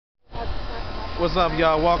What's up,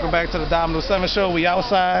 y'all? Welcome back to the Domino 7 Show. We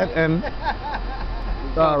outside and...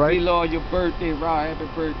 All right. Lord, your birthday, Rob. Happy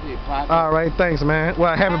birthday, partner. All right, thanks, man.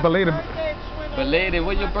 Well, happy belated... Belated,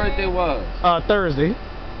 when your birthday was? Thursday.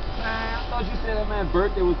 I thought you said that man's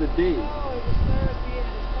birthday was the day. No, it was Thursday and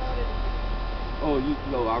it started. Oh, you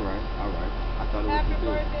slow. All right. I thought it was Happy the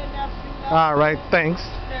day. birthday, nephew. All right, thanks.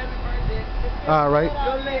 Happy birthday. All right.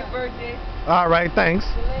 Your late birthday. All right, thanks.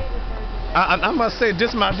 Belated birthday. I must say,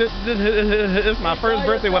 this is my first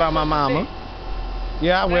birthday without my mama.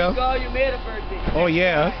 Yeah, I will. Thank God you made a birthday. Oh,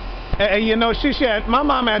 yeah. And you know, she had, my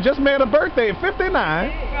mama had just made a birthday, 59.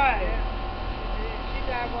 Right. She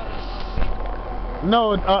died what,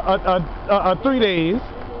 a week? No, 3 days. Oh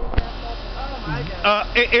my God.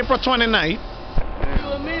 April 29th. You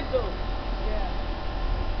a mental. Yeah.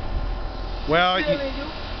 Well, Still in you?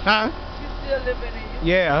 huh? She still living in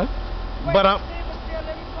you? Yeah. Wait, But your neighbor still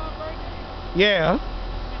living for her birthday? yeah, She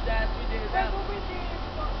died 3 days That's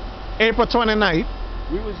after. April 29th.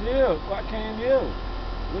 We was here. I came here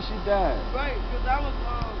when she died. Right, because I was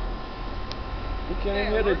We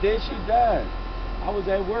came here the day she died. I was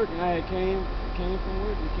at work and I had came from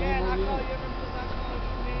work and came I over called here. you every time I called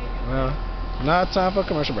you, man. Well, now it's time for a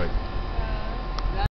commercial break.